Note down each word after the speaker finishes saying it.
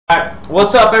Alright,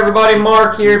 what's up everybody?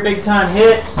 Mark here, Big Time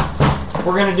Hits.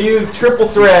 We're going to do triple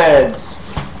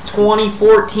threads,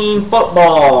 2014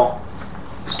 football,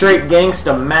 straight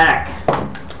gangsta Mac.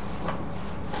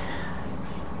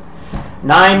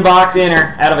 9-box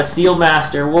inner out of a sealed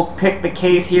master. We'll pick the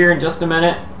case here in just a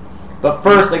minute. But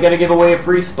first, I got to give away a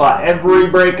free spot. Every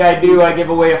break I do, I give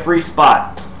away a free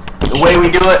spot. The way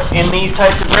we do it in these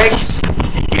types of breaks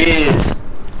is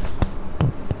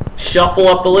shuffle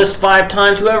up the list 5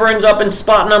 times. Whoever ends up in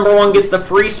spot number 1 gets the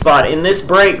free spot. In this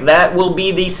break, that will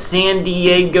be the San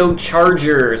Diego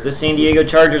Chargers. The San Diego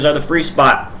Chargers are the free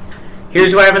spot.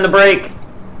 Here's who I have in the break.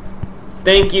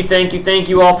 Thank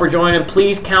you all for joining.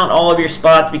 Please count all of your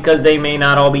spots because they may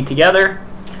not all be together.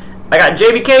 I got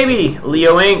JBKB,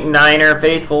 Leo Inc., Niner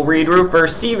Faithful, Reed Roofer,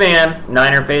 C-Van,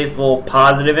 Niner Faithful,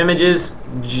 Positive Images,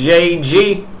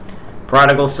 JG,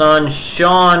 Prodigal Son,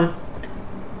 Sean,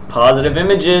 Positive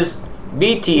Images,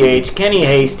 BTH, Kenny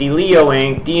Hasty, Leo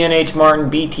Inc., DNH Martin,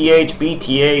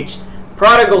 BTH,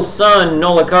 Prodigal Son,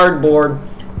 Nola Cardboard,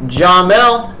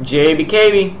 Jamel,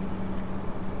 JBKB,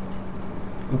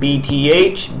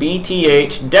 BTH,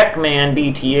 Deckman,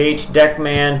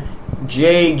 Deckman,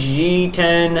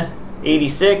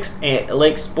 JG1086,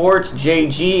 Lake Sports,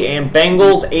 JG, and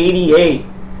Bengals 88.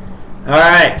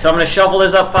 Alright, so I'm going to shuffle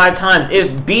this up 5 times.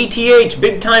 If BTH,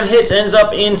 Big Time Hits, ends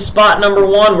up in spot number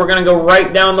 1, we're going to go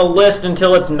right down the list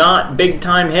until it's not Big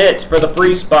Time Hits for the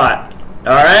free spot.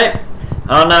 Alright?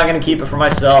 I'm not going to keep it for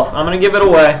myself. I'm going to give it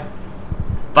away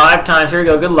 5 times. Here we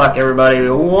go. Good luck, everybody.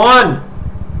 1.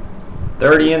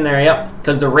 30 in there, yep.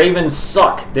 Because the Ravens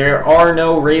suck. There are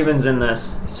no Ravens in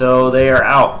this. So they are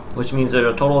out, which means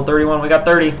there's a total of 31. We got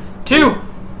 30. 2.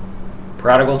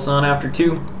 Prodigal Son after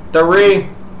 2. 3.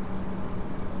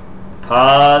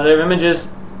 Positive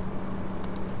Images.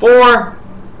 4.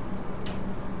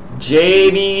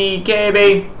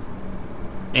 JBKB.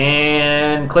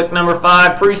 And click number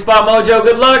 5. Free spot mojo.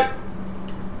 Good luck.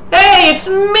 Hey, it's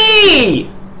me!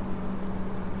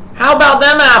 How about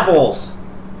them apples?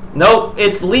 Nope,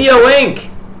 it's Leo Inc.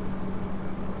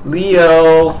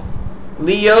 Leo.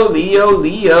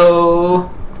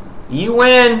 You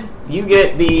win. You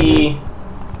get the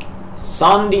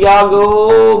San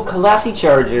Diego Classy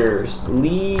Chargers.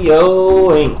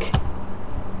 Leo Inc.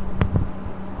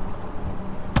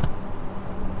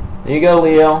 There you go,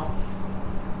 Leo.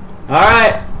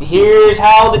 Alright, here's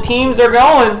how the teams are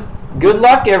going. Good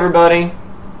luck, everybody.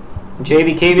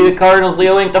 JBKB the Cardinals,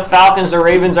 Leo Inc. the Falcons, the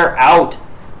Ravens are out.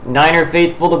 Niner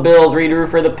Faithful the Bills, Reed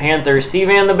Roofer the Panthers,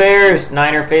 C-Van the Bears,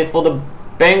 Niner Faithful the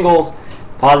Bengals,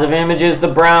 Positive Images the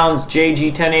Browns,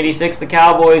 JG1086 the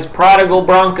Cowboys, Prodigal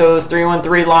Broncos,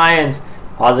 313 Lions,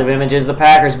 Positive Images the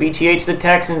Packers, BTH the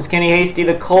Texans, Kenny Hasty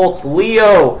the Colts,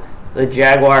 Leo the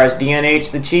Jaguars, DNH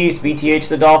the Chiefs, BTH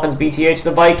the Dolphins, BTH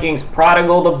the Vikings,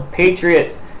 Prodigal the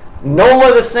Patriots,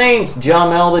 Nola the Saints,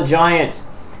 Jamel the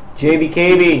Giants,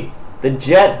 JBKB the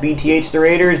Jets, BTH the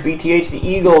Raiders, BTH the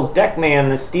Eagles, Deckman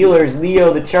the Steelers,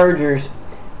 Leo the Chargers,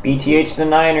 BTH the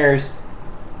Niners,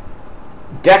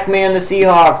 Deckman the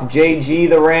Seahawks, JG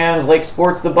the Rams, Lake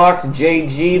Sports the Bucks,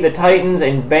 JG the Titans,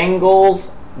 and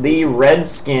Bengals the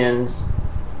Redskins.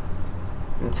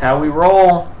 That's how we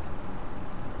roll.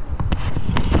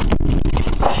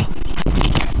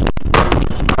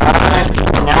 Alright,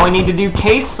 now we need to do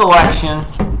case selection.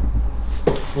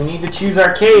 We need to choose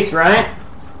our case, right?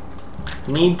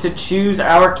 Need to choose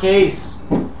our case.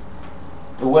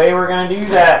 The way we're going to do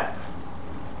that,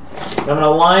 I'm going to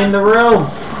line the room.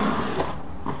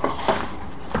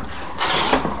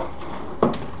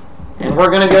 And we're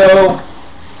going to go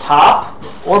top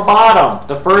or bottom.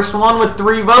 The first one with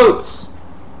 3 votes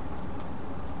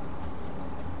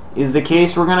is the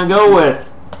case we're going to go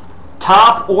with.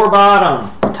 Top or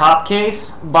bottom. Top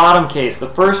case, bottom case. The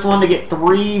first one to get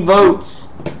 3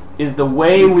 votes is the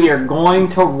way we are going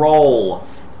to roll.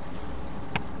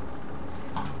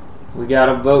 We got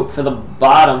to vote for the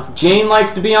bottom. Jane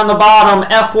likes to be on the bottom,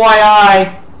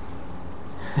 FYI.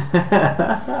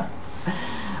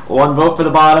 1 vote for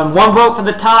the bottom, 1 vote for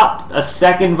the top, a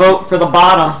 2nd vote for the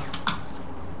bottom.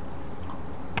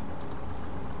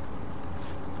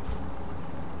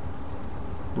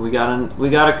 We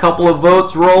got a couple of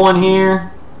votes rolling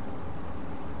here.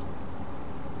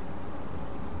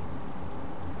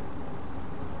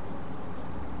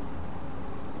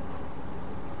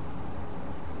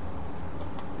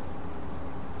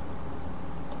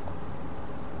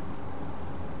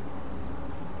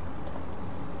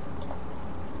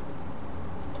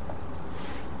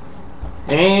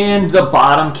 And the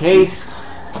bottom case.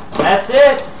 That's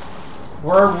it.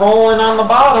 We're rolling on the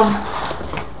bottom.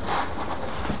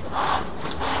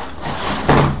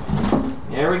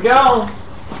 There we go.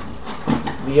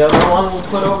 The other one we'll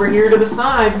put over here to the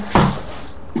side.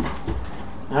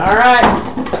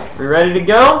 Alright, we ready to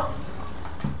go?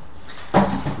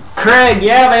 Craig,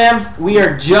 yeah man, we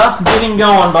are just getting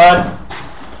going, bud.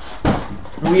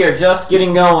 We are just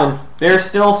getting going. There's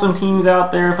still some teams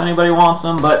out there if anybody wants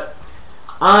them, but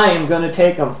I am going to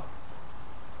take them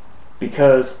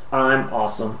because I'm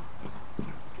awesome.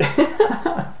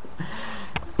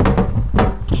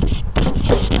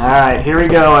 Alright, here we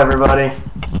go, everybody.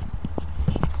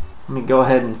 Let me go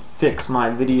ahead and fix my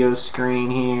video screen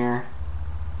here.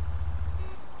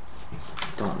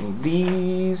 Don't need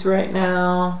these right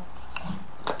now.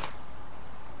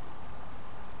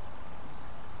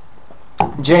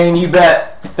 Jane, you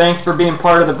bet. Thanks for being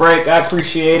part of the break. I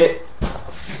appreciate it.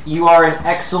 You are an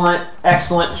excellent,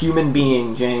 excellent human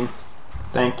being, Jane.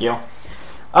 Thank you.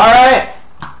 Alright.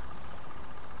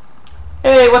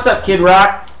 Hey, what's up, Kid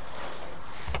Rock?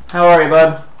 How are you,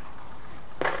 bud?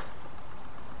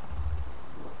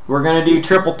 We're going to do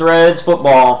triple threads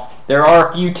football. There are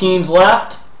a few teams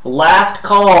left. Last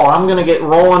call. I'm going to get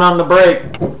rolling on the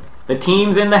break. The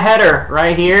teams in the header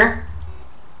right here.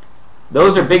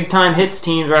 Those are big time hits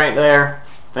teams right there.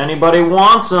 If anybody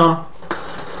wants them,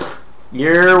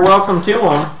 you're welcome to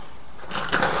them.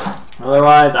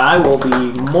 Otherwise, I will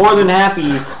be more than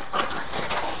happy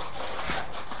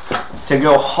to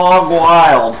go hog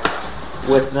wild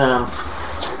with them.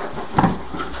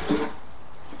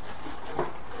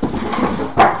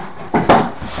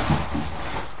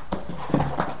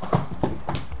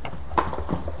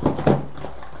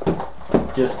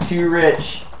 Just too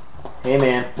rich. Hey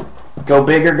man, go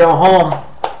big or go home.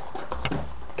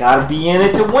 Gotta be in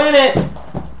it to win it.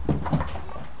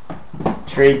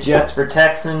 Trade Jets for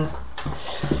Texans.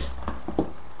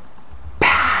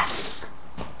 Pass.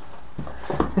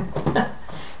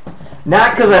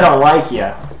 Not because I don't like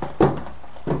you.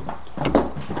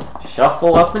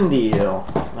 Shuffle up and deal.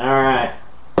 Alright.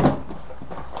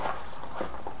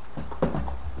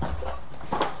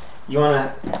 You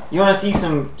wanna see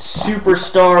some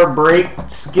superstar break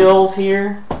skills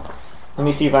here? Let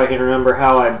me see if I can remember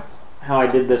how I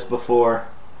did this before.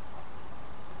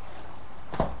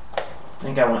 I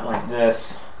think I went like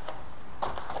this.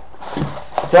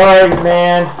 Sorry,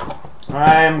 man.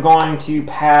 I'm going to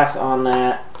pass on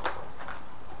that.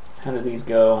 How do these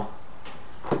go?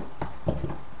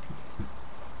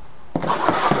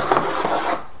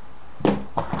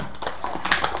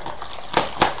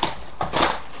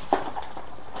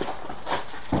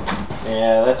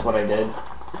 Yeah, that's what I did.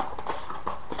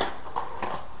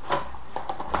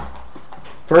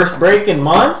 First break in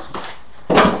months?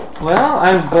 Well,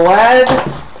 I'm glad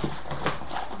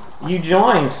you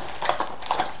joined.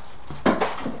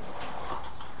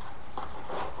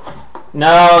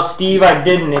 No, Steve, I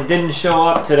didn't. It didn't show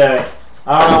up today.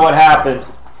 I don't know what happened.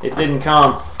 It didn't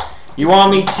come. You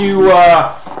want me to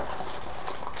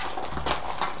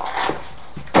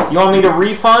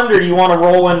refund, or do you want to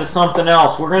roll into something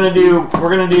else? We're gonna do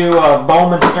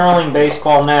Bowman Sterling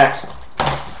baseball next.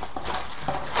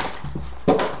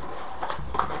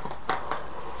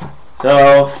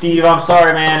 So, Steve, I'm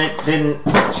sorry, man, it didn't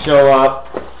show up.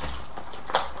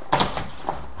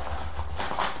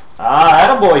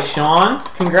 Ah, attaboy, Sean.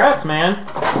 Congrats, man.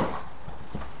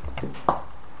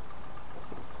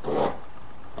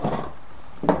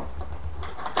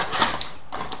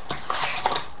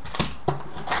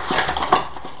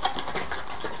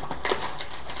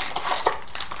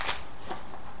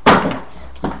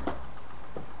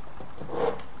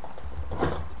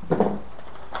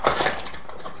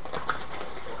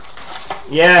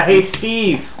 Yeah, hey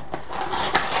Steve.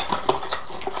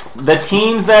 The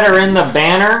teams that are in the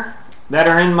banner, that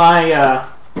are in my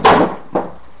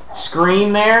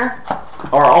screen there,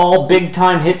 are all big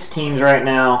time hits teams right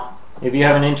now, if you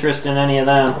have an interest in any of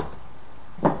them.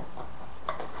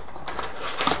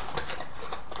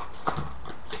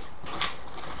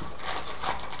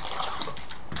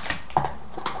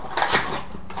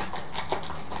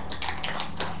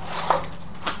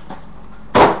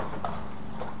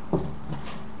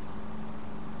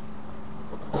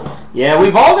 Yeah,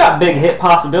 we've all got big hit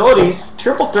possibilities.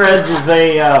 Triple Threads is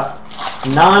a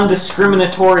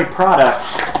non-discriminatory product.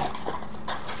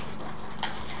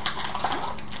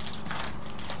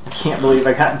 I can't believe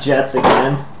I got Jets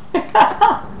again.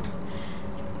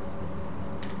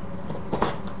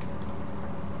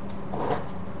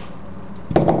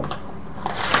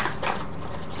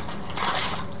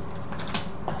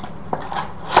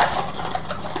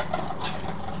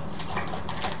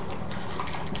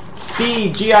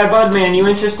 Steve, G.I. Budman, you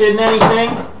interested in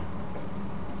anything?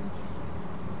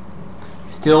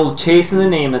 Still chasing the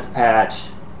name at the patch.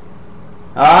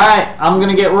 Alright, I'm going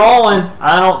to get rolling.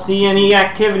 I don't see any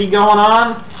activity going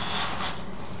on.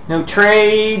 No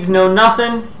trades, no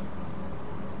nothing.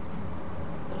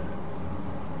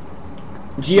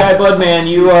 GI Budman,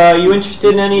 you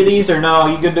interested in any of these or no?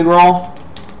 You good to roll?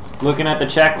 Looking at the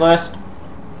checklist.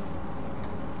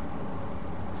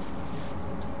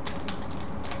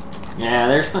 Yeah,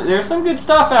 there's some good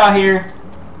stuff out here.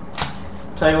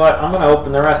 Tell you what, I'm going to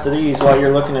open the rest of these while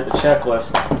you're looking at the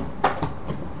checklist.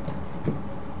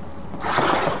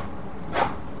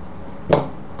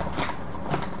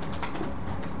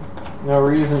 No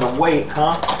reason to wait,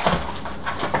 huh?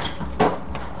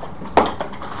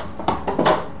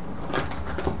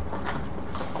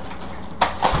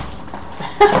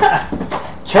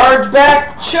 Charge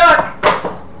back, Chuck!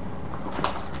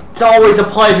 It's always a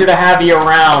pleasure to have you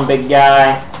around, big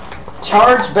guy.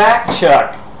 Charge back,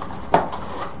 Chuck.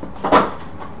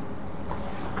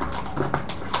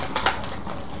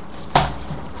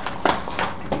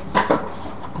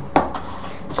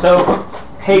 So,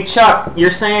 hey Chuck,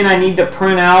 you're saying I need to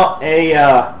print out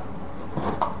a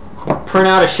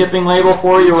shipping label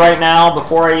for you right now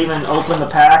before I even open the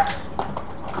packs?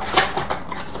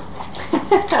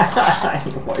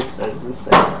 Your wife says the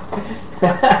same.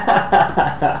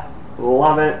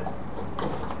 Love it.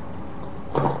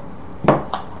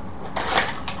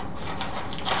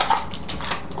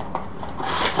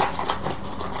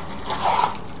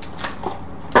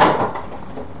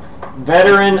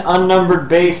 Veteran unnumbered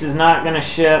base is not going to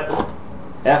ship.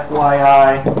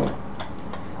 FYI.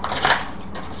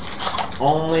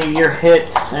 Only your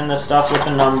hits and the stuff with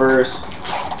the numbers.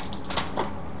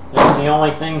 That's the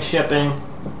only thing shipping.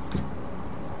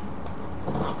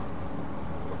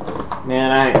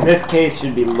 Man, this case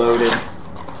should be loaded.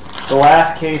 The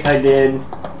last case I did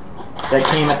that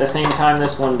came at the same time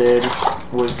this one did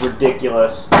was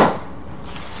ridiculous.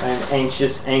 I'm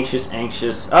anxious, anxious,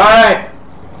 anxious. Alright!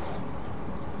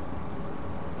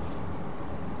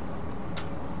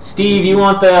 Steve, you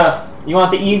want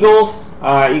the Eagles?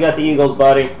 Alright, you got the Eagles,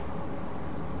 buddy.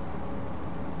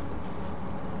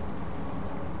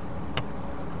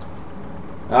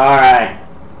 Alright.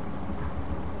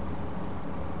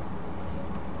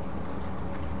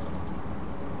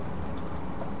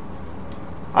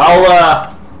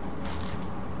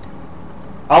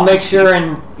 I'll make sure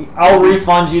and I'll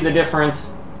refund you the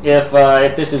difference if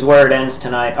this is where it ends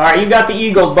tonight. Alright, you got the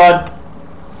Eagles, bud.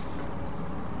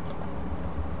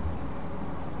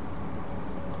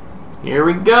 Here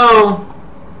we go.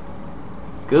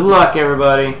 Good luck,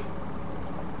 everybody.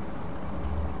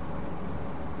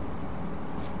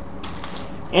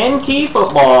 NT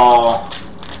football.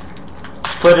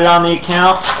 Put it on the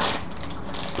account.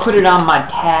 Put it on my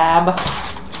tab.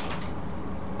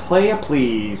 Play it,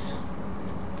 please.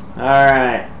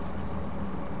 Alright.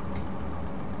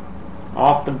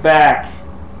 Off the back,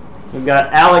 we've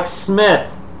got Alex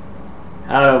Smith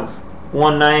out of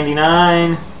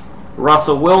 199.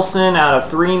 Russell Wilson out of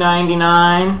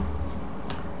 399.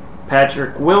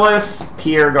 Patrick Willis,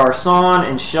 Pierre Garçon,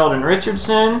 and Sheldon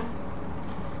Richardson.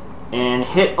 And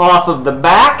hit off of the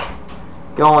back.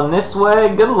 Going this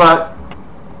way. Good luck.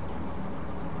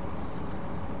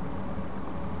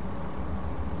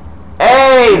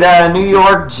 Hey, the New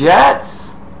York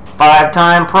Jets.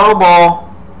 5-time Pro Bowl.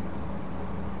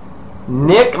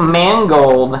 Nick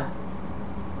Mangold.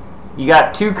 You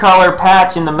got 2-color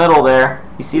patch in the middle there.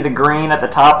 You see the green at the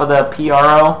top of the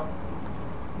PRO?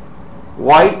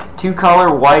 White,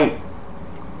 2-color white.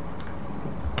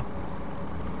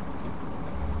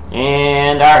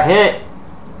 And our hit.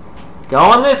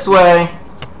 Going this way.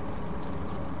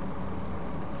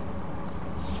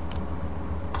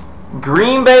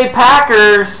 Green Bay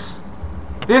Packers.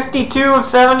 52 of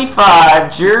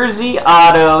 75. Jersey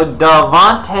auto.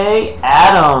 Davante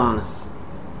Adams.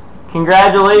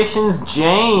 Congratulations,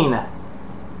 Jane.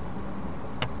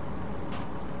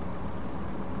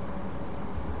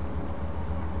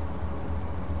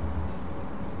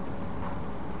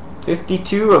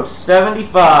 $52 of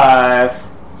 75.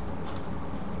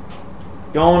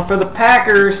 Going for the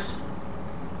Packers.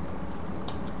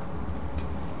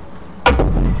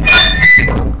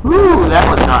 Ooh, that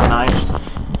was not nice.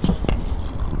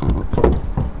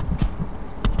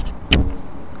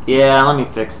 Yeah, let me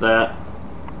fix that.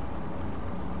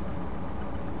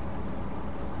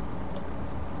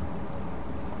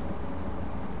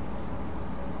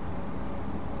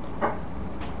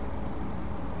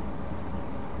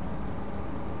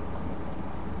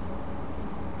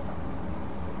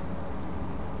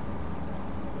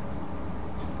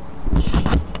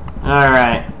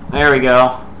 Alright, there we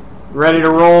go. Ready to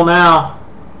roll now.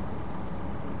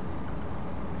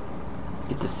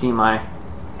 Get to see my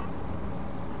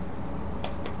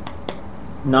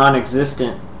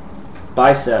non-existent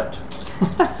bicep.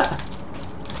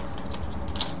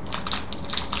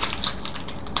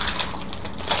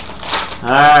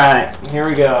 Alright, here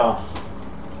we go.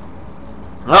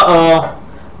 Uh-oh.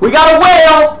 We got a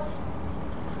whale!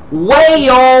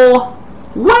 Whale!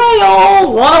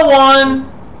 Whale! 101.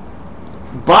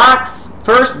 Box.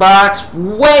 First box.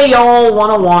 Whale!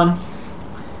 101.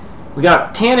 We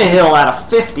got Tannehill out of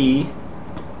 50.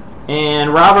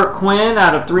 And Robert Quinn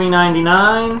out of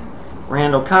 399.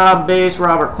 Randall Cobb base,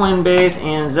 Robert Quinn base,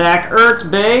 and Zach Ertz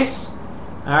base.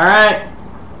 Alright.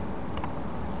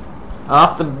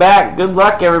 Off the bat, good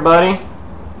luck, everybody.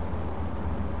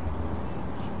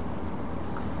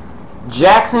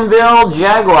 Jacksonville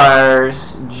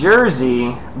Jaguars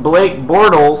jersey, Blake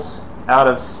Bortles out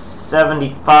of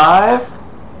 75.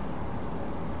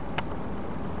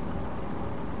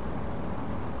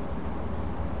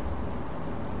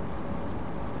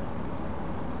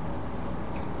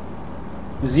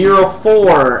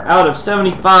 '04 out of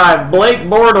 75, Blake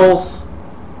Bortles.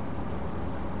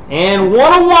 And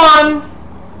 101.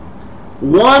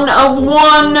 1 of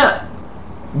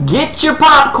 1. Get your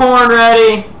popcorn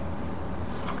ready.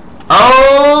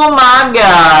 Oh my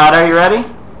God. Are you ready?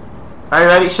 Are you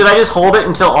ready? Should I just hold it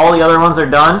until all the other ones are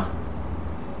done?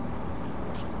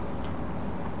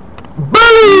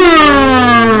 Boom!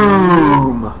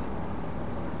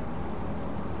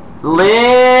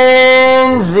 Lindsay.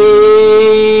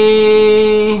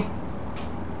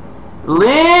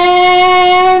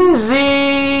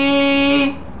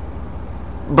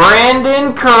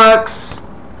 Brandon Cooks.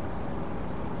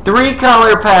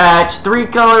 3-color patch,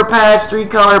 3-color patch,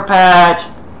 3-color patch.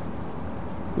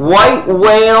 White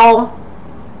whale.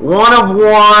 1 of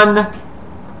 1.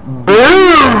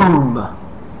 Boom!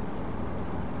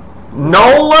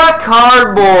 NOLA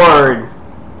cardboard.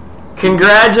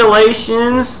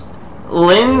 Congratulations,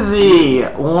 Lindsay.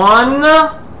 1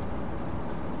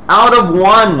 out of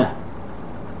 1.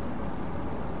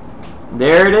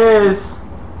 There it is.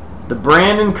 The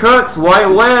Brandon Cooks white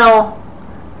whale.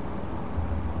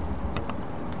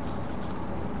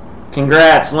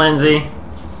 Congrats, Lindsay.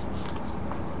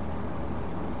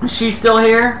 Is she still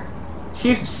here?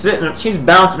 She's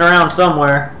bouncing around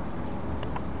somewhere.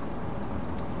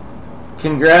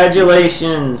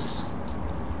 Congratulations.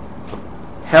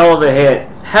 Hell of a hit.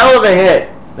 Hell of a hit.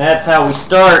 That's how we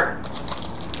start.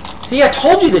 See, I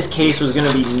told you this case was going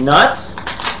to be nuts.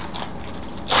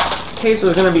 This case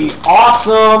was going to be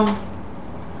awesome.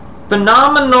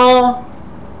 Phenomenal.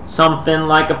 Something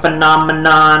like a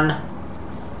phenomenon.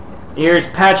 Here's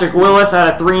Patrick Willis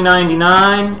out of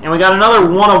 399. And we got another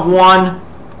 1 of 1.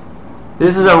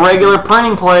 This is a regular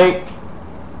printing plate.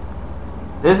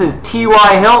 This is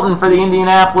T.Y. Hilton for the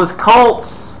Indianapolis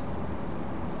Colts.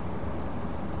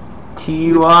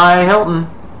 T.Y. Hilton.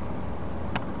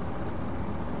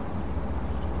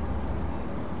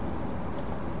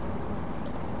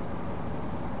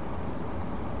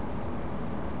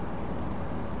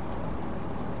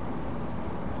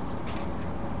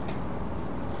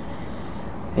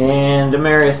 And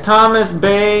Demaryius Thomas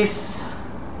base,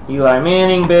 Eli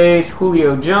Manning base,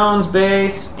 Julio Jones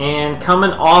base, and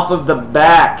coming off of the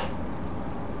back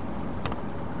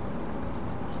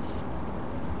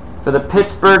for the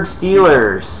Pittsburgh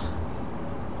Steelers,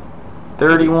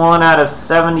 31 out of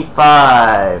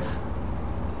 75,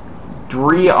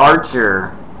 Dree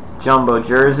Archer jumbo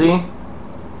jersey.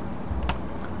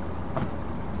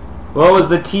 What was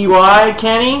the TY,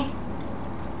 Kenny?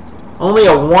 Only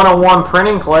a 101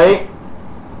 printing plate.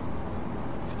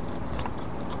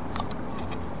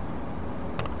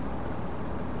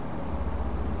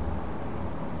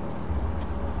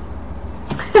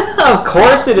 Of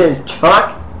course it is,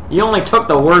 Chuck. You only took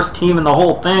the worst team in the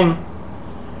whole thing.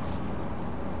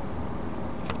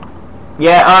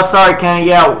 Yeah, sorry, Kenny.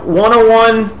 Yeah,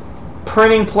 101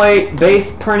 printing plate,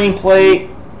 base printing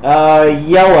plate,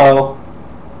 yellow.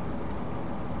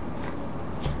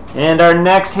 And our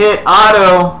next hit,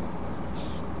 auto,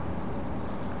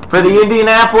 for the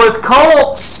Indianapolis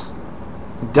Colts,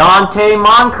 Dante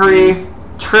Moncrief,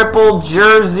 triple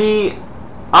jersey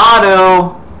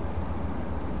auto,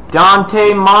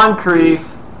 Dante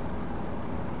Moncrief.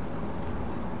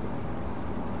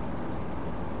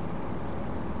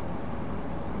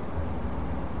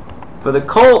 For the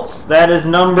Colts, that is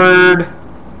numbered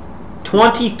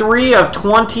 23 of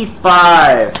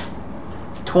 25.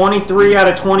 23 out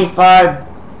of 25.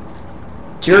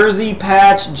 Jersey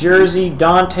patch, jersey,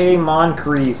 Dante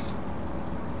Moncrief.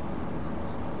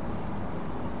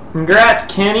 Congrats,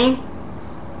 Kenny.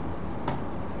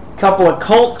 Couple of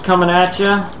Colts coming at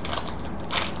you.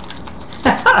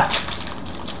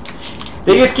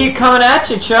 They just keep coming at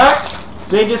you, Chuck.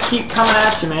 They just keep coming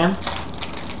at you, man.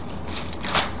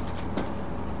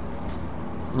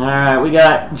 Alright, we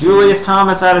got Julius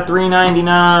Thomas out of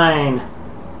 399.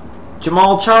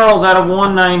 Jamal Charles out of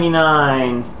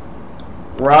 199.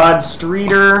 Rod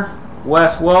Streeter,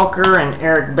 Wes Welker, and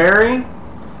Eric Berry.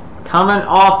 Coming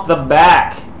off the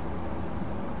back.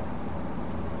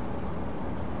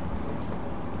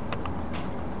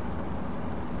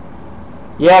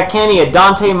 Yeah, Kenny, a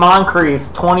Dante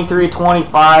Moncrief,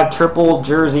 23-25, triple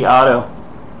jersey auto.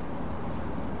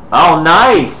 Oh,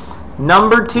 nice.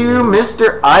 Number 2,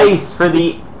 Mr. Ice for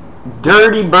the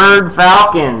Dirty Bird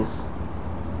Falcons.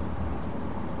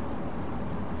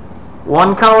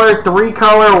 1 color, 3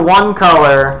 color, 1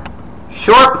 color.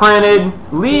 Short printed.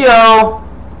 Leo.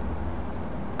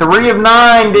 3 of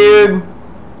 9, dude.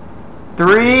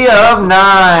 3 of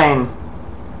 9.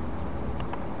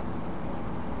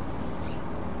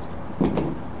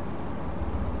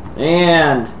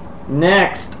 And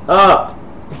next up,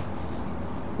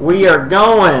 we are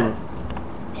going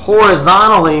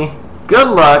horizontally. Good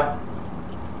luck.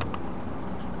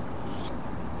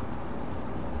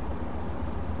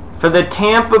 For the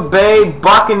Tampa Bay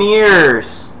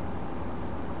Buccaneers,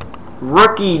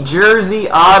 rookie jersey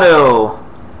auto,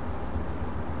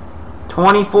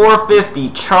 24/50,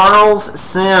 Charles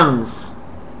Sims.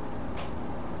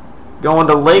 Going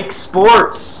to Lake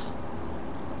Sports.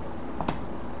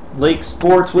 Lake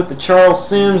Sports with the Charles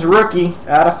Sims rookie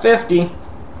out of 50.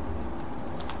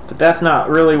 But that's not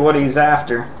really what he's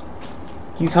after.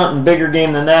 He's hunting bigger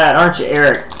game than that, aren't you,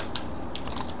 Eric?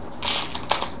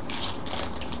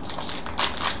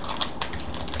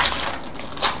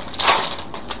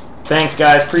 Thanks,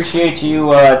 guys. Appreciate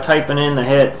you typing in the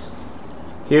hits.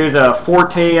 Here's a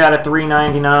Forte out of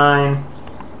 399.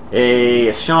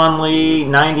 A Sean Lee,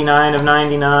 99 of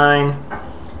 99.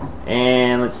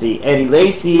 And let's see, Eddie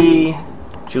Lacy,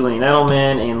 Julian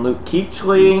Edelman, and Luke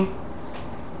Kuechly.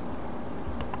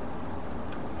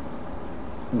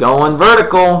 Going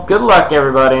vertical. Good luck,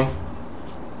 everybody.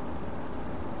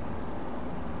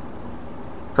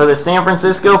 For the San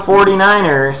Francisco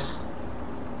 49ers,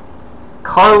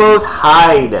 Carlos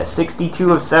Hyde,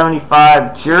 62 of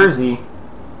 75, jersey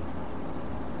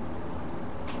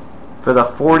for the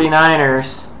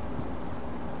 49ers.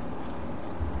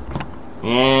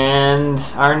 And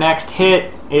our next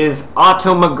hit is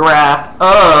autograph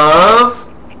of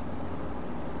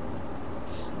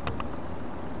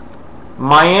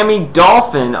Miami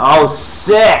Dolphin. Oh,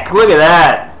 sick. Look at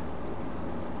that.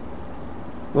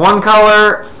 1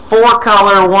 color, 4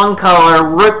 color, 1 color,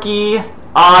 rookie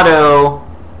auto,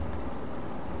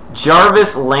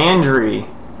 Jarvis Landry.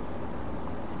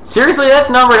 Seriously, that's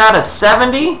numbered out of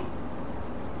 70?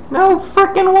 No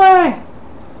freaking way.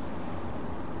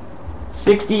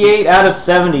 68 out of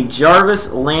 70,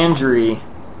 Jarvis Landry.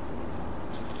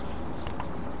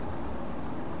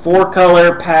 4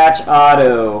 color patch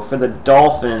auto for the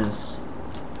Dolphins.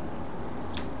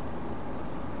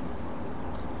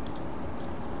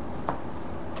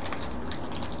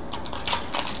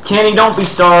 Kenny, don't be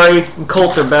sorry.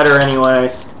 Colts are better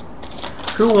anyways.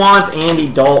 Who wants Andy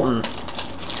Dalton?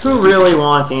 Who really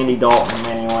wants Andy Dalton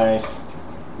anyways?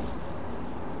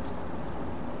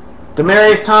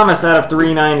 Demaryius Thomas out of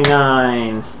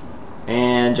 399.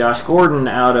 And Josh Gordon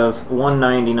out of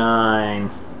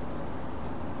 199.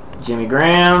 Jimmy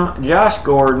Graham, Josh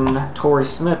Gordon, Torrey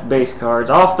Smith base cards.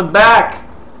 Off the back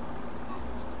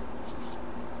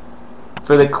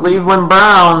for the Cleveland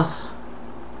Browns,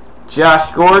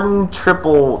 Josh Gordon,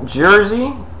 triple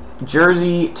jersey.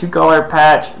 Jersey, 2 color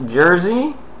patch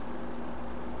jersey.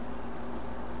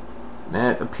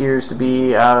 That appears to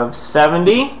be out of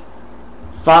 70.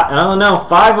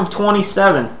 5 of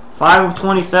 27. 5 of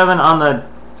 27 on the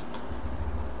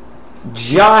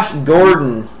Josh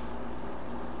Gordon.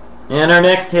 And our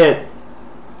next hit.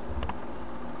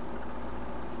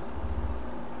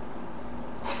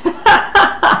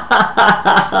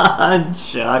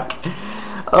 Chuck.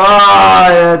 Oh,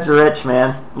 that's rich,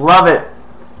 man. Love it.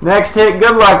 Next hit.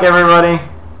 Good luck, everybody.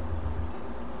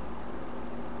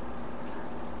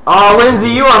 Oh, Lindsay,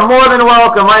 you are more than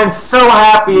welcome. I am so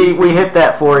happy we hit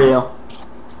that for you.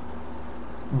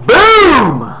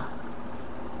 Boom!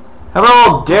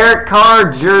 Hello, Derek Carr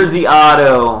jersey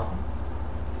auto.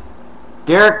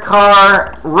 Derek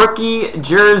Carr rookie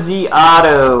jersey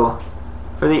auto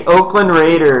for the Oakland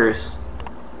Raiders.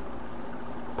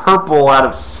 Purple out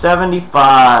of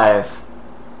 75.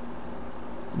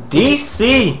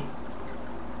 DC.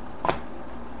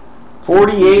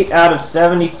 48 out of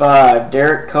 75,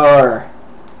 Derek Carr.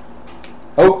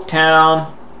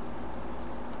 Oaktown.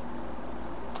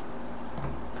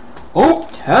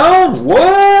 Oaktown,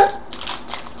 what?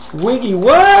 Wiggy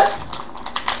what?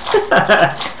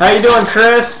 How you doing,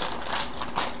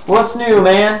 Chris? What's new,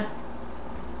 man?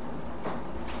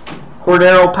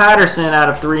 Cordero Patterson out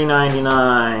of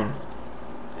 399.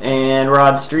 And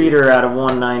Rod Streeter out of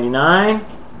 199.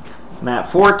 Matt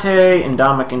Forte, and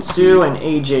Ndamukong Suh, and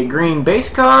AJ Green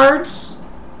base cards.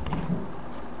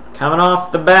 Coming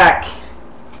off the back.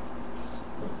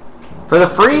 For the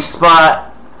free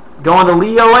spot, going to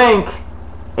Leo Inc.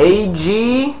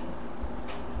 AG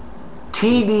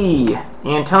TD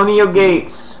Antonio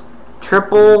Gates,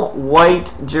 triple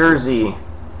white jersey.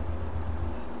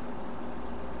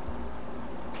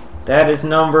 That is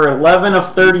number 11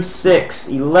 of 36.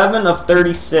 11 of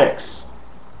 36.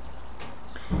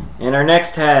 And our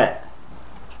next hat,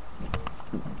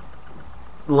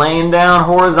 laying down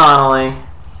horizontally.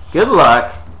 Good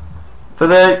luck. For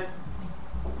the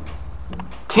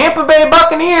Tampa Bay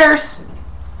Buccaneers,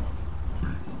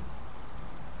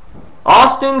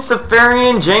 Austin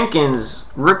Safarian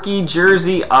Jenkins, rookie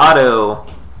jersey auto.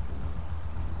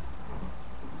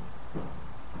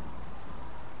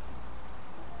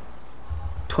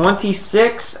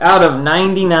 $26 out of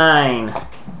 99.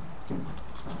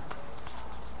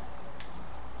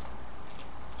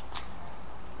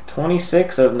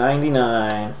 $26 of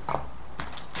 99.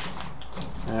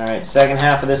 Alright, second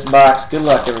half of this box. Good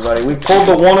luck, everybody. We pulled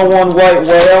the 101 White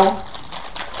Whale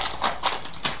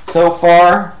so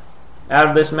far out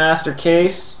of this master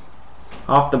case.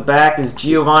 Off the back is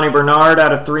Giovanni Bernard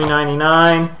out of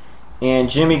 399 and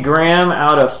Jimmy Graham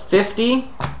out of 50.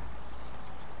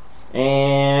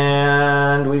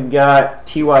 And we've got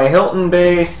T.Y. Hilton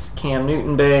base, Cam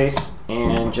Newton base,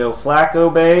 and Joe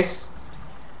Flacco base.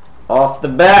 Off the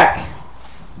back,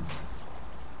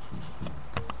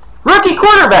 rookie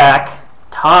quarterback,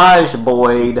 Taj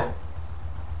Boyd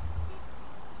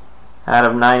out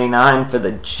of 99 for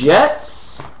the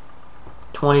Jets.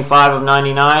 25 of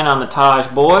 99 on the Taj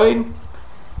Boyd.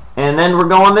 And then we're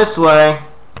going this way.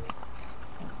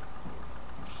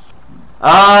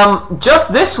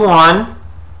 Just this one,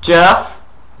 Jeff.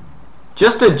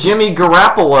 Just a Jimmy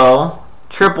Garoppolo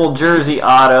triple jersey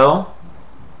auto.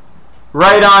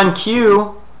 Right on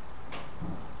cue.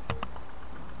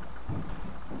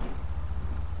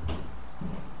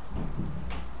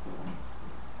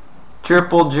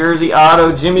 Triple jersey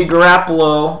auto, Jimmy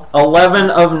Garoppolo, 11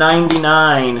 of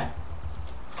 99.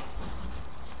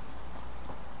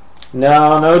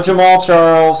 No Jamal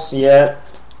Charles yet.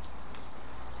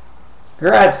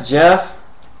 Congrats, Jeff.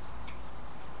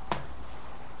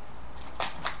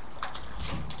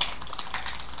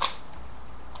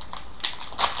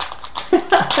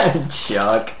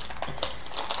 Chuck.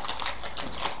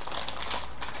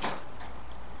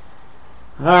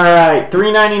 Alright,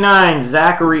 $3.99,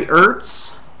 Zachary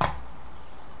Ertz.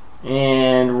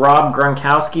 And Rob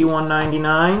Gronkowski,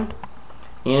 $1.99.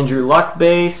 Andrew Luck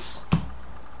base.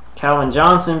 Calvin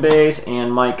Johnson base.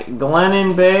 And Mike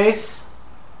Glennon base.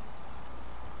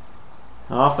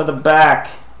 Off of the back.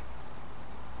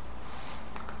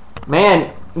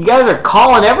 Man, you guys are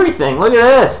calling everything. Look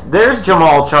at this. There's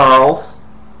Jamal Charles.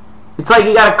 It's like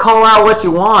you got to call out what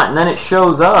you want, and then it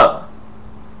shows up.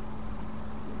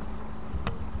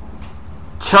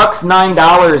 Chuck's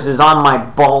 $9 is on my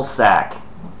ball sack.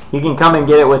 He can come and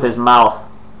get it with his mouth.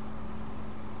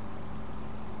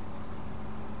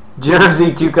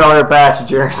 Jersey, two-color patch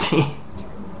jersey.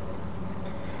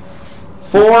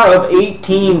 4 of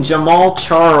 18, Jamal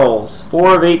Charles.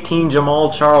 4 of 18,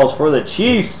 Jamal Charles for the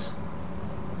Chiefs.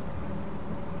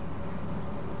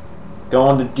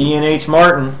 Going to D&H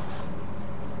Martin.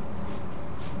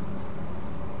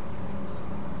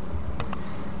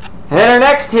 And our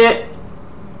next hit,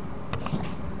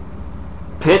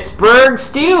 Pittsburgh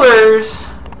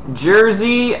Steelers,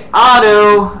 jersey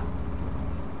auto,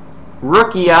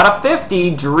 rookie out of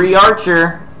 50, Dree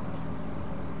Archer.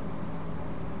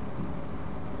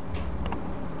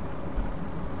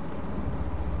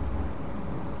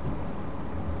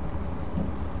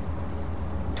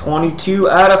 $22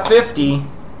 out of 50.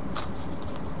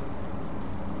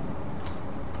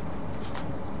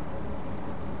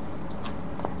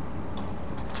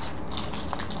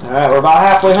 Alright, we're about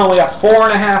halfway home. We got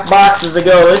 4.5 boxes to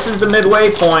go. This is the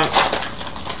midway point.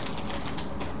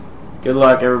 Good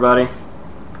luck, everybody.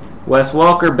 Wes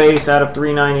Welker base out of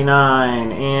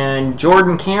 399. And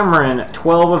Jordan Cameron,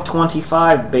 12 of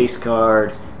 25 base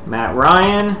card. Matt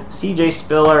Ryan, CJ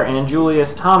Spiller, and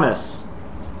Julius Thomas.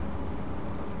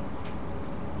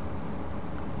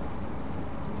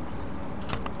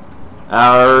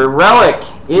 Our relic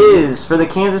is for the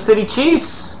Kansas City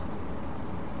Chiefs.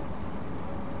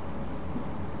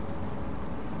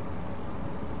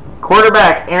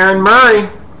 Quarterback Aaron Murray.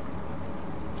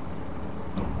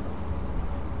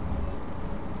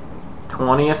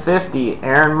 20 of 50.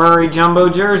 Aaron Murray jumbo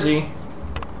jersey.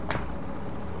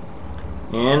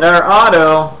 And our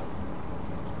auto.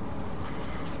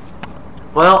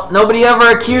 Well, nobody ever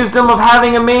accused him of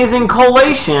having amazing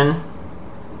collation.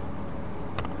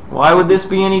 Why would this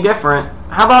be any different?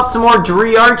 How about some more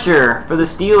Dree Archer for the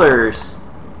Steelers?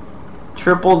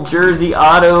 Triple jersey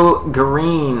auto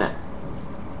green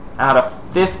out of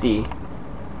 50.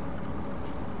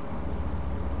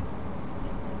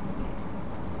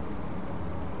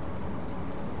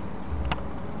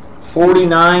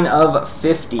 $49 of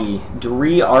 50.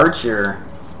 Dree Archer.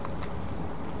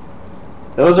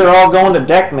 Those are all going to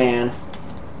Deckman.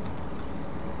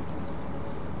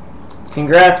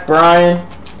 Congrats, Brian.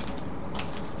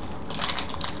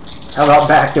 How about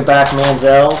back-to-back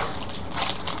Manziels?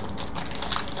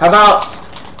 How about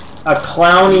a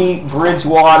Clowney,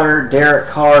 Bridgewater, Derek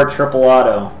Carr triple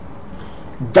auto?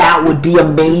 That would be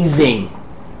amazing.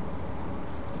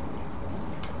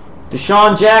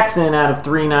 Deshaun Jackson out of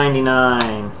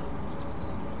 $3.99.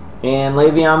 And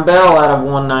Le'Veon Bell out of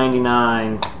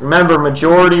 $1.99. Remember,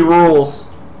 majority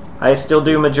rules. I still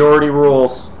do majority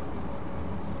rules.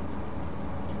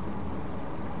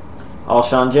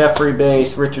 Alshon Jeffrey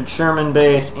base, Richard Sherman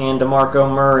base, and DeMarco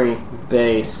Murray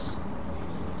base.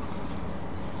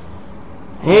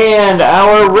 And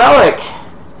our relic.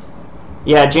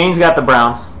 Yeah, Jane's got the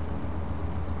Browns.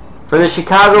 For the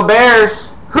Chicago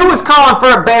Bears. Who was calling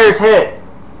for a Bears hit?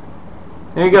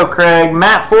 There you go, Craig.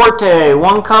 Matt Forte,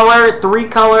 1 color, 3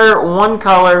 color, 1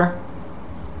 color.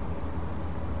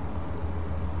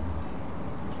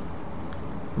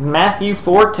 Matthew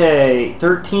Forte,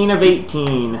 13 of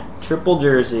 18, triple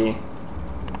jersey.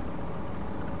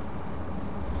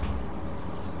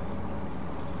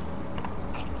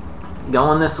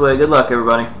 Going this way. Good luck,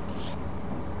 everybody.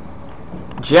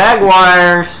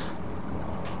 Jaguars.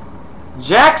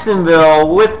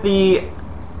 Jacksonville with the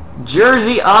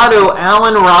jersey auto,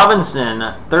 Allen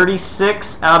Robinson,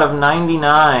 36 out of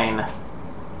 99.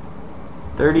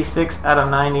 36 out of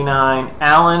 99,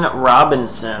 Allen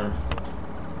Robinson.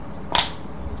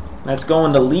 That's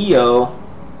going to Leo.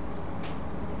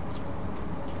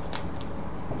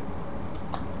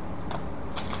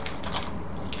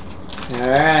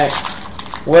 Alright.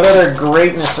 What other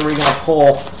greatness are we going to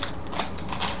pull?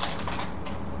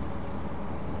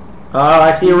 Oh,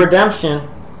 I see a redemption.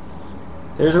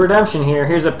 There's a redemption here.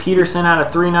 Here's a Peterson out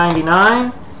of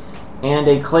 $3.99 and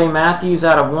a Clay Matthews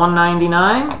out of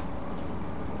 $1.99.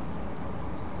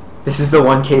 This is the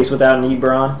one case without an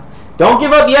Ebron. Don't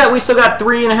give up yet. We still got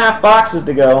 3.5 boxes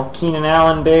to go. Keenan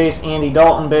Allen base, Andy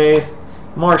Dalton base,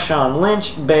 Marshawn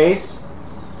Lynch base,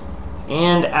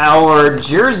 and our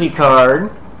jersey card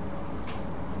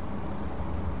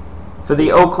for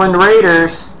the Oakland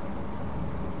Raiders.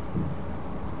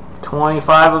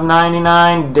 25 of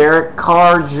 99, Derek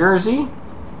Carr jersey.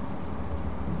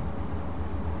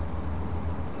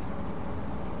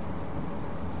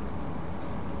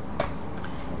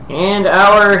 And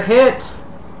our hit,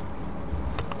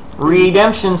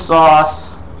 redemption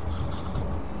sauce.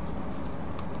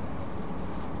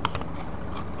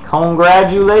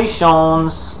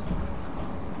 Congratulations.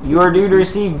 You are due to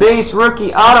receive base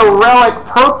rookie auto relic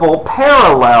purple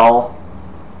parallel.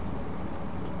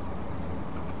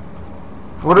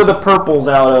 What are the purples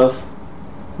out of?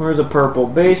 Where's the purple?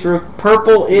 Base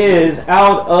purple is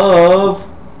out of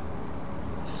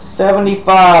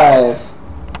 75.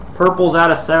 Purple's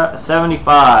out of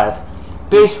 75.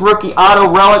 Base rookie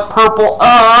auto relic purple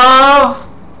of...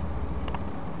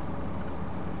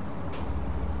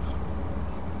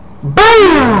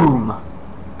 Boom!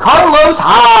 Carlos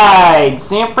Hyde,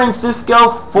 San Francisco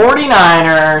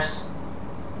 49ers.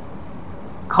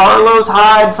 Carlos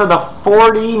Hyde for the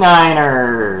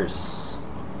 49ers.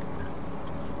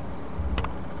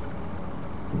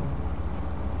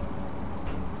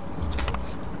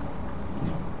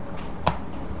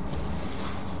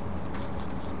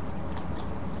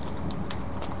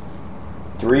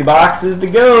 Three boxes to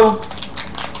go.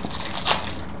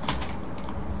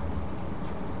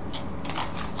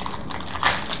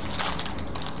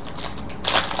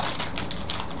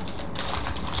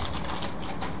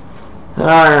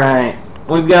 All right,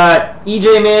 we've got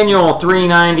EJ Manuel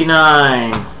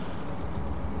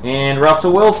 $3.99 and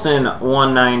Russell Wilson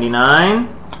 $1.99.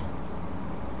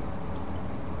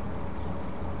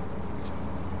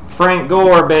 Frank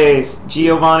Gore base,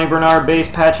 Giovanni Bernard base,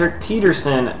 Patrick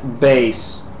Peterson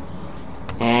base,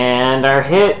 and our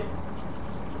hit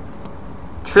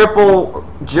triple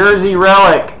jersey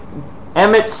relic,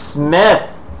 Emmitt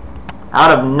Smith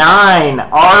out of 9,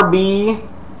 RB.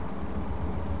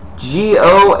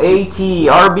 GOAT,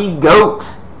 RB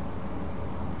GOAT.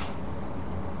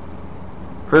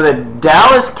 For the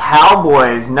Dallas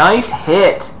Cowboys. Nice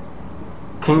hit.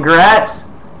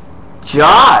 Congrats,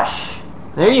 Josh.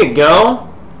 There you go.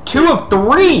 2 of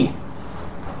 3.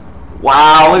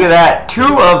 Wow, look at that.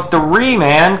 2 of 3,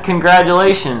 man.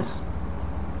 Congratulations.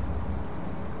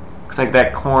 Looks like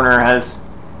that corner has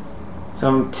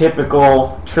some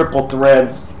typical triple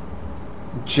threads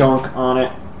junk on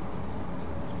it.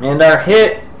 And our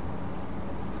hit,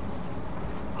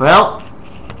 well,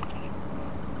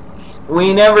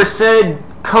 we never said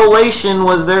collation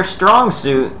was their strong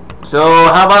suit. So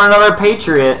how about another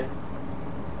Patriot?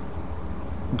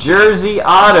 Jersey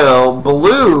auto,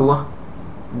 blue,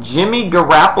 Jimmy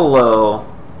Garoppolo.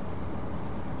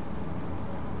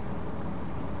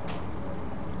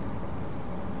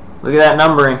 Look at that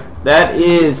numbering. That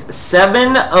is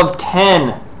 7 of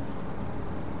 10.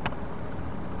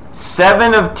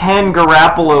 7 of 10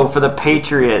 Garoppolo for the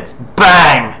Patriots.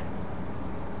 Bang!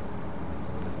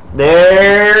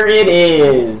 There it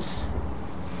is.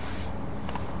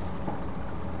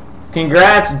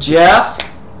 Congrats, Jeff.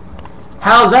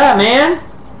 How's that, man?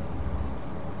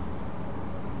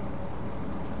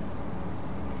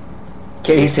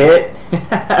 Case hit.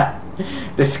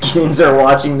 The Skins are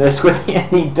watching this with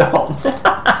Andy Dalton.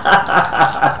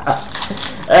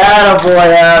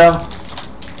 Attaboy, Adam.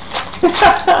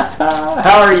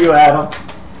 How are you, Adam?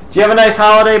 Did you have a nice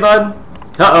holiday, bud?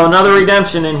 Uh-oh, another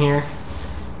redemption in here.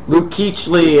 Luke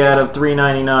Keechley out of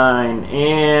 399.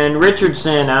 And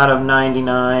Richardson out of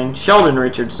 99. Sheldon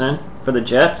Richardson for the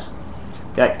Jets.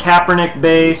 Got Kaepernick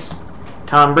base,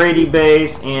 Tom Brady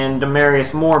base, and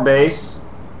Demarius Moore base.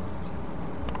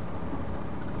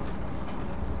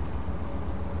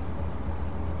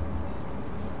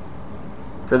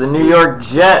 For the New York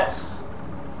Jets,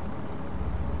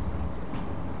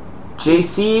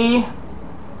 JC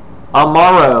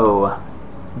Amaro,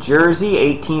 jersey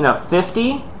 18 of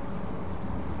 50.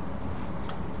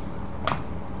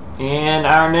 And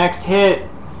our next hit,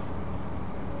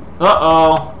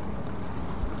 uh-oh.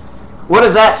 What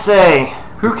does that say?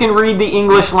 Who can read the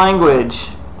English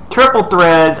language? Triple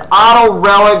threads, auto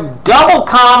relic, double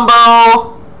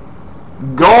combo,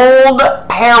 gold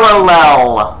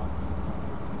parallel.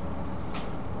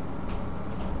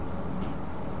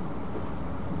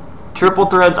 Triple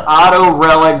threads, auto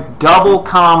relic, double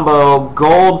combo,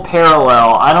 gold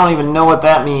parallel. I don't even know what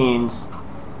that means.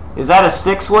 Is that a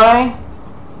 6-way?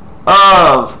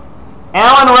 Of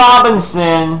Allen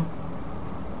Robinson,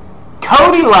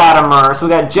 Cody Latimer. So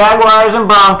we got Jaguars and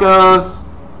Broncos.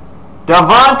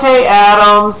 Davante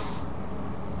Adams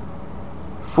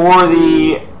for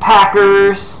the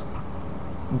Packers.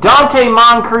 Dante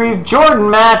Moncrief, Jordan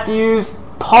Matthews,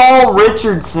 Paul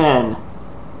Richardson.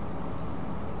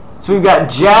 So we've got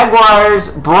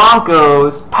Jaguars,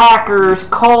 Broncos, Packers,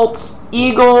 Colts,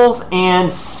 Eagles, and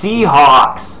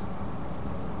Seahawks.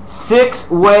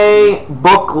 6-way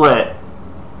booklet.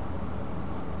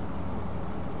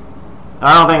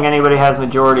 I don't think anybody has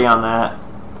majority on that.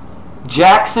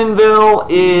 Jacksonville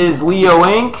is Leo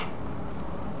Inc.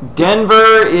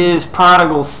 Denver is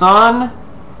Prodigal Son.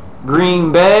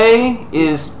 Green Bay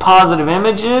is Positive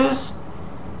Images.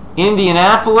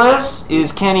 Indianapolis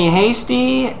is Kenny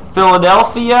Hasty.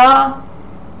 Philadelphia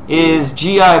is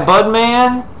G.I.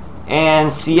 Budman. And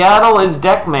Seattle is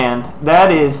Deckman.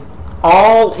 That is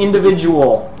all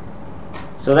individual.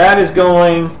 So that is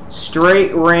going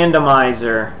straight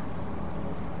randomizer.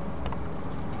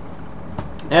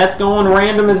 That's going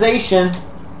randomization.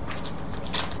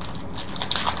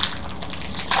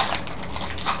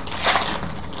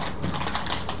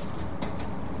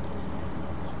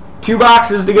 Two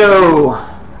boxes to go.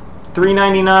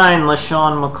 $3.99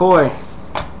 LaShawn McCoy.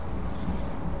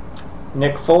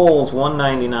 Nick Foles,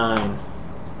 $1.99.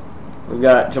 We've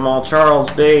got Jamal Charles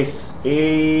base,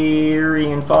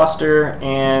 Arian Foster,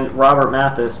 and Robert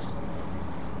Mathis.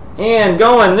 And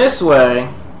going this way,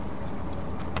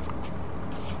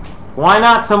 why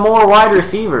not some more wide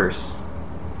receivers?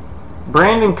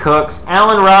 Brandon Cooks,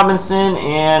 Allen Robinson,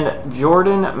 and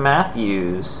Jordan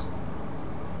Matthews.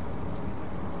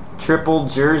 Triple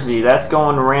jersey. That's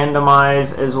going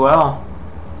randomized as well.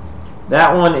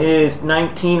 That one is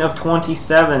 19 of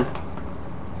 27.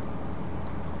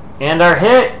 And our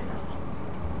hit,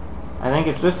 I think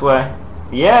it's this way.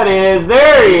 Yeah, it is.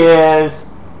 There he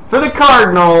is. For the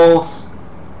Cardinals.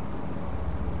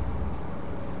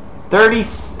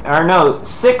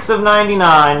 6 of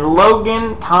 99.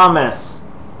 Logan Thomas.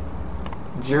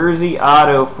 Jersey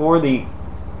auto for the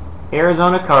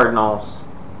Arizona Cardinals.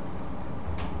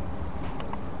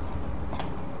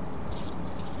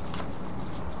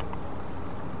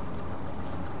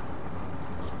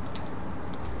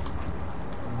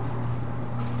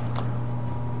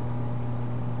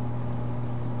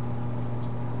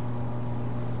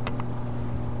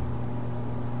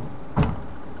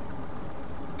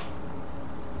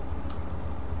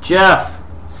 Jeff,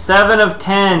 7 of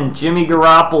 10, Jimmy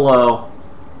Garoppolo.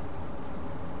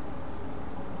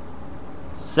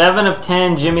 7 of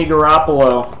 10, Jimmy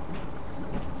Garoppolo.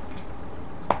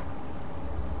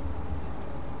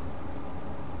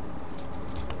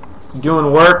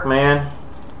 Doing work, man.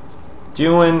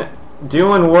 Doing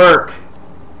work.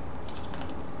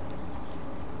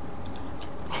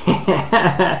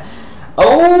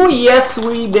 Oh, yes,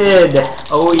 we did.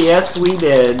 Oh, yes, we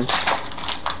did.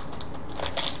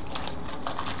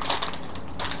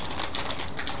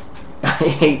 I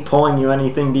hate pulling you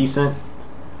anything decent.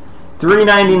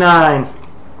 $3.99.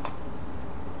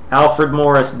 Alfred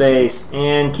Morris base.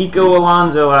 And Kiko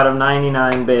Alonso out of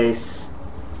 99 base.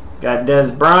 Got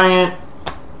Des Bryant.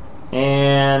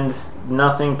 And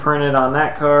nothing printed on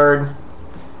that card.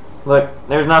 Look,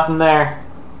 there's nothing there.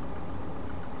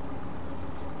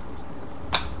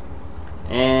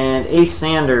 And Ace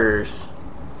Sanders.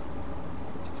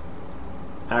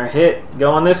 Our hit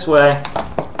going this way.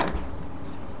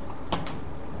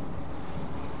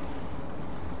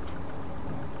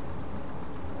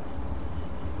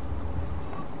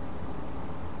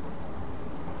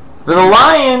 For the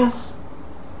Lions,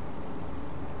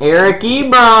 Eric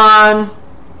Ebron.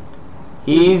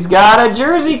 He's got a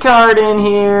jersey card in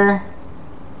here.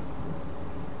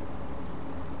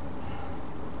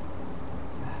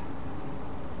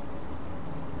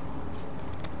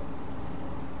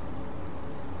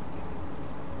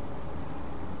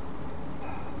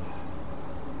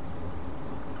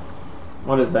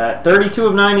 What is that? 32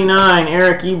 of 99,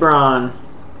 Eric Ebron.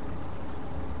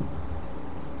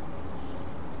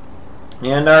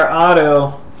 And our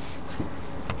auto.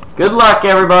 Good luck,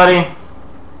 everybody.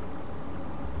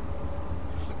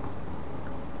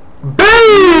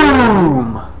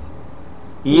 Boom!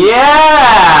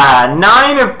 Yeah!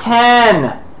 9 of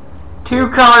 10. 2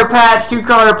 color patch, 2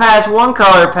 color patch, 1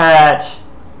 color patch.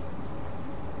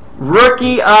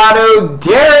 Rookie auto,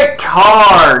 Derek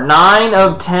Carr. 9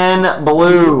 of 10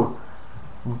 blue.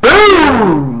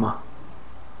 Boom!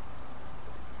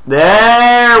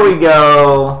 There we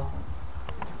go.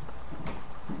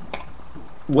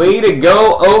 Way to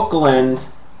go, Oakland.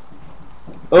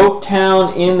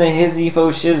 Oaktown in the hizzy fo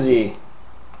shizzy.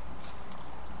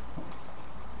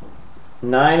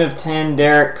 9 of 10,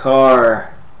 Derek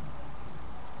Carr.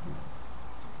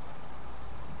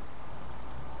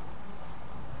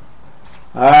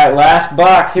 Alright, last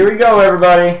box. Here we go,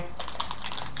 everybody.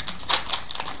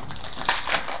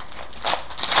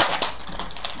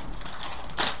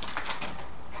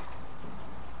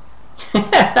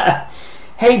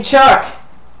 Hey, Chuck.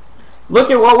 Look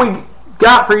at what we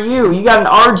got for you. You got an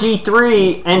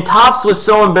RG3, and Topps was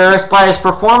so embarrassed by his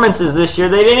performances this year,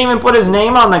 they didn't even put his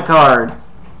name on the card.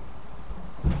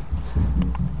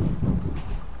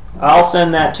 I'll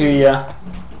send that to you.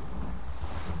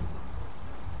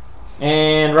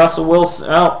 And Russell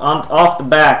Wilson, off the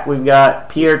back, we've got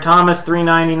Pierre Thomas,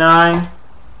 $3.99.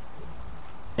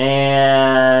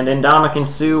 And Ndamukong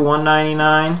Suh,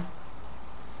 $1.99.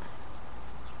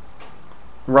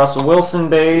 Russell Wilson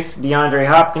base, DeAndre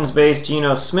Hopkins base,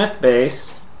 Geno Smith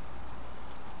base.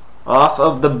 Off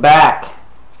of the back,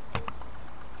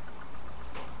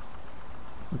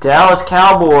 Dallas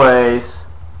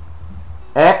Cowboys,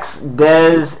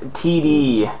 X-Dez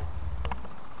TD.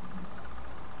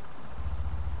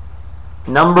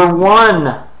 Number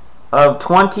 1 of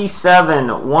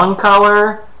 27, 1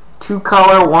 color, 2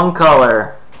 color, 1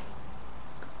 color.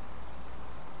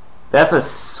 That's a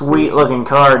sweet looking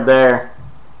card there.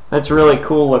 That's really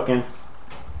cool looking.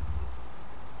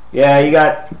 Yeah, you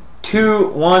got two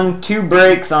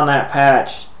breaks on that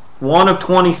patch. 1 of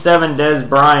 27, Des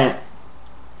Bryant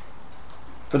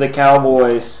for the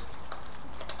Cowboys.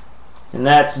 And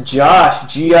that's Josh,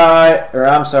 JG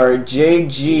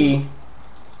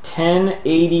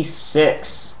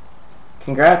 1086.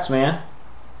 Congrats, man.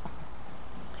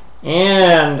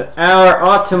 And our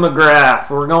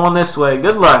autograph. We're going this way.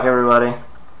 Good luck, everybody.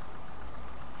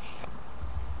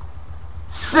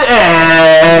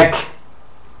 Sick!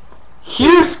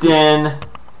 Houston.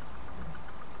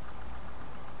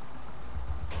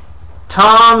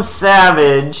 Tom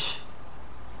Savage.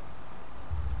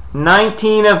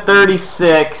 19 of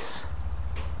 36.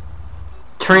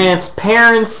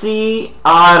 Transparency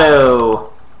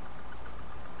auto.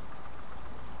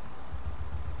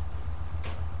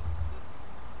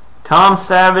 Tom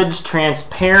Savage,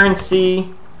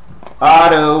 transparency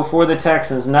auto for the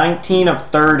Texans. 19 of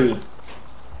 30.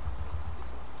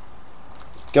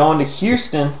 Going to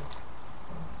Houston.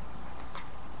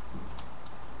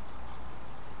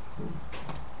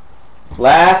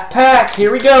 Last pack.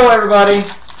 Here we go, everybody.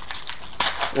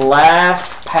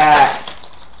 Last pack.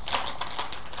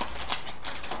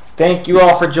 Thank you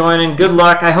all for joining. Good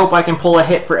luck. I hope I can pull a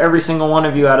hit for every single one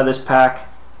of you out of this pack.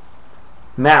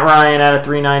 Matt Ryan out of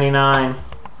 399.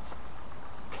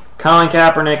 Colin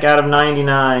Kaepernick out of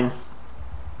 99.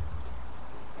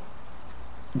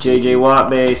 J.J. Watt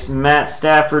base. Matt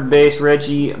Stafford base.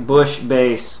 Reggie Bush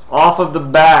base. Off of the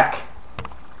back,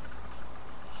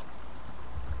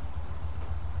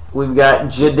 we've got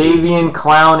Jadeveon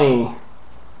Clowney.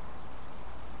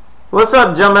 What's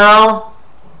up, Jamel?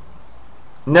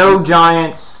 No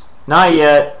Giants. Not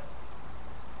yet.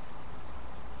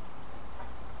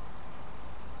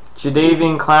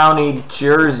 Jadeveon Clowney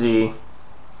jersey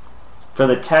for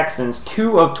the Texans.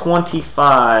 2 of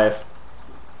 25.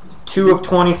 2 of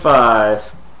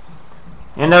 25.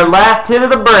 And our last hit of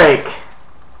the break.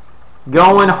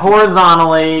 Going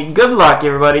horizontally. Good luck,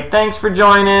 everybody. Thanks for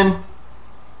joining.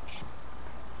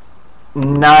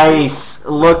 Nice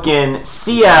looking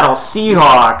Seattle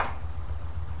Seahawk.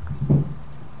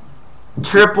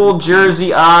 Triple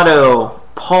jersey auto.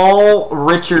 Paul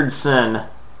Richardson.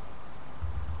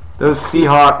 Those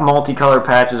Seahawk multicolor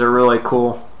patches are really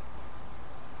cool.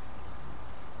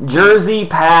 Jersey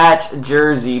patch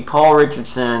jersey. Paul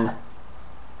Richardson.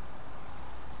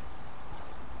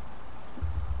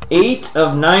 8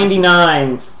 of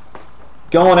 99.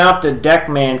 Going out to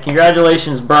Deckman.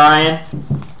 Congratulations, Brian.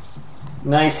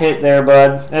 Nice hit there,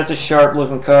 bud. That's a sharp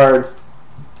looking card.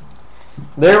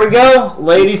 There we go,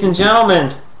 ladies and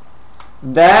gentlemen.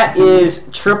 That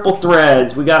is triple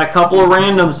threads. We got a couple of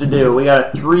randoms to do. We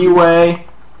got a 3-way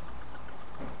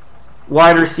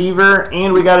wide receiver,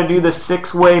 and we got to do the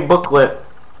 6-way booklet.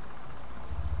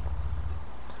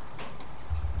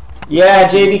 Yeah,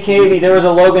 JBKB, there was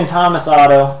a Logan Thomas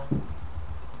auto.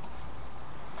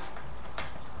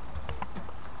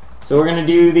 So we're going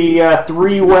to do the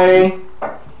 3-way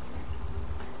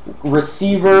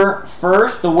receiver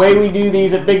first. The way we do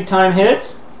these at Big Time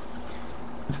Hits.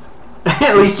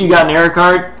 At least you got an error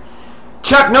card.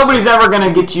 Chuck, nobody's ever going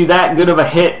to get you that good of a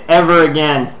hit ever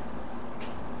again.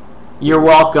 You're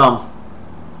welcome.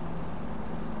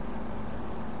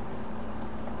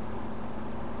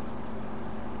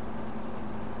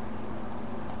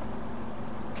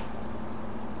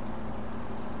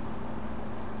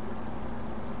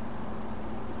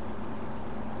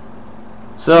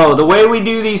 So, the way we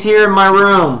do these here in my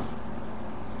room,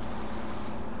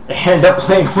 I end up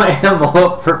playing my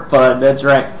envelope for fun, that's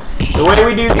right. The way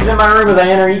we do these in my room is I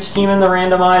enter each team in the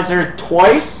randomizer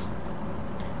twice.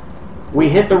 We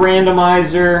hit the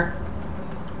randomizer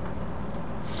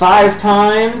 5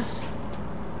 times.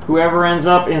 Whoever ends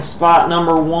up in spot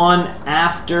number 1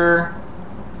 after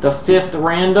the 5th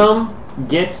random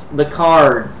gets the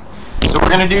card. So we're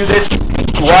going to do this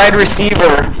wide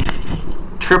receiver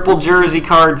triple jersey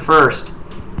card first.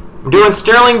 I'm doing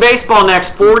Sterling Baseball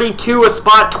next. 42 a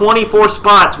spot, 24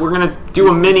 spots. We're gonna do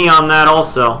a mini on that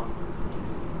also.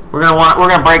 We're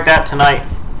gonna break that tonight.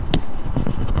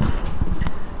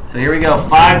 So here we go.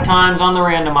 5 times on the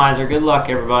randomizer. Good luck,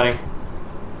 everybody.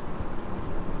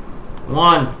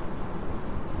 1,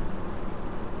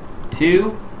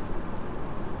 2,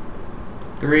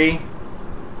 3,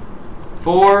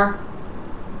 4,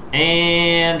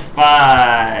 and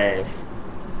 5.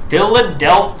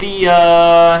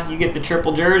 Philadelphia, you get the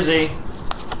triple jersey.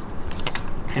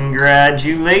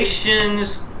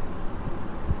 Congratulations,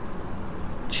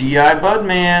 G.I.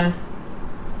 Budman.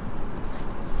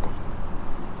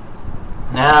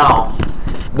 Now,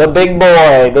 the big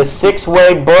boy, the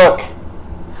 6-way book.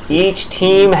 Each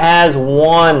team has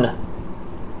 1.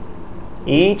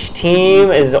 Each team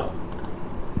is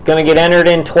going to get entered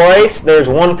in twice. There's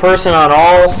 1 person on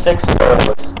all 6 of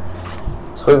those.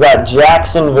 So we've got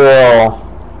Jacksonville,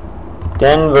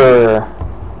 Denver,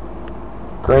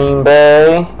 Green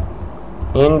Bay,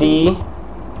 Indy,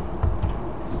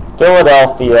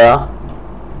 Philadelphia,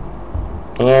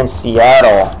 and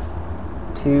Seattle.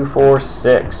 2, 4,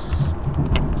 6.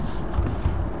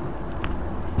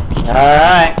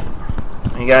 Alright.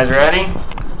 You guys ready?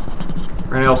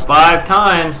 We're going to go 5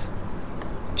 times.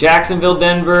 Jacksonville,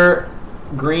 Denver,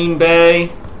 Green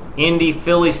Bay, Indy,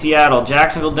 Philly, Seattle.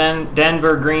 Jacksonville,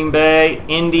 Denver, Green Bay,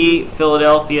 Indy,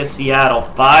 Philadelphia, Seattle.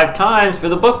 5 times for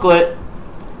the booklet.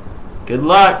 Good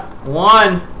luck.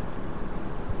 1,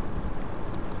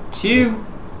 2,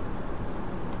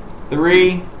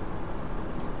 3,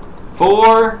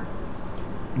 4.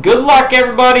 Good luck,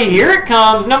 everybody. Here it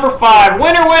comes. Number 5.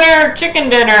 Winner, winner, chicken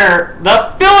dinner.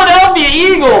 The Philadelphia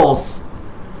Eagles.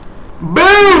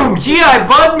 Boom! G.I.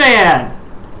 Budman.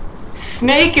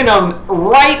 Snaking them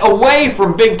right away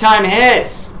from Big Time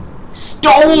Hits.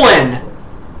 Stolen.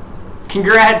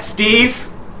 Congrats, Steve.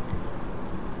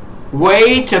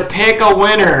 Way to pick a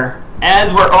winner.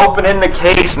 as we're opening the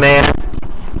case, man.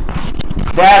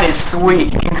 That is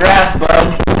sweet. Congrats,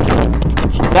 bud.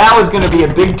 That was going to be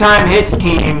a big-time hits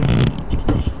team.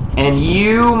 And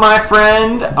you, my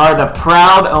friend, are the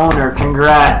proud owner.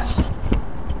 Congrats.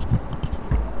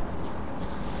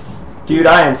 Dude,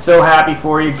 I am so happy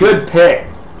for you. Good pick.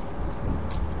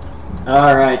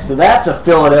 Alright, so that's a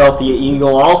Philadelphia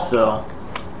Eagle also.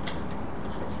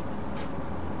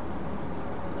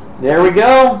 There we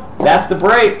go. That's the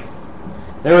break.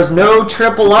 There was no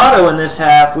triple auto in this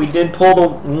half. We did pull the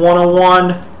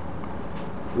 101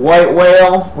 White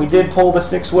Whale. We did pull the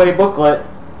 6-way booklet.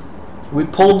 We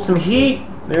pulled some heat.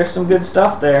 There's some good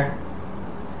stuff there.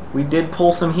 We did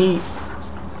pull some heat.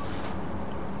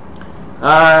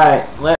 Alright,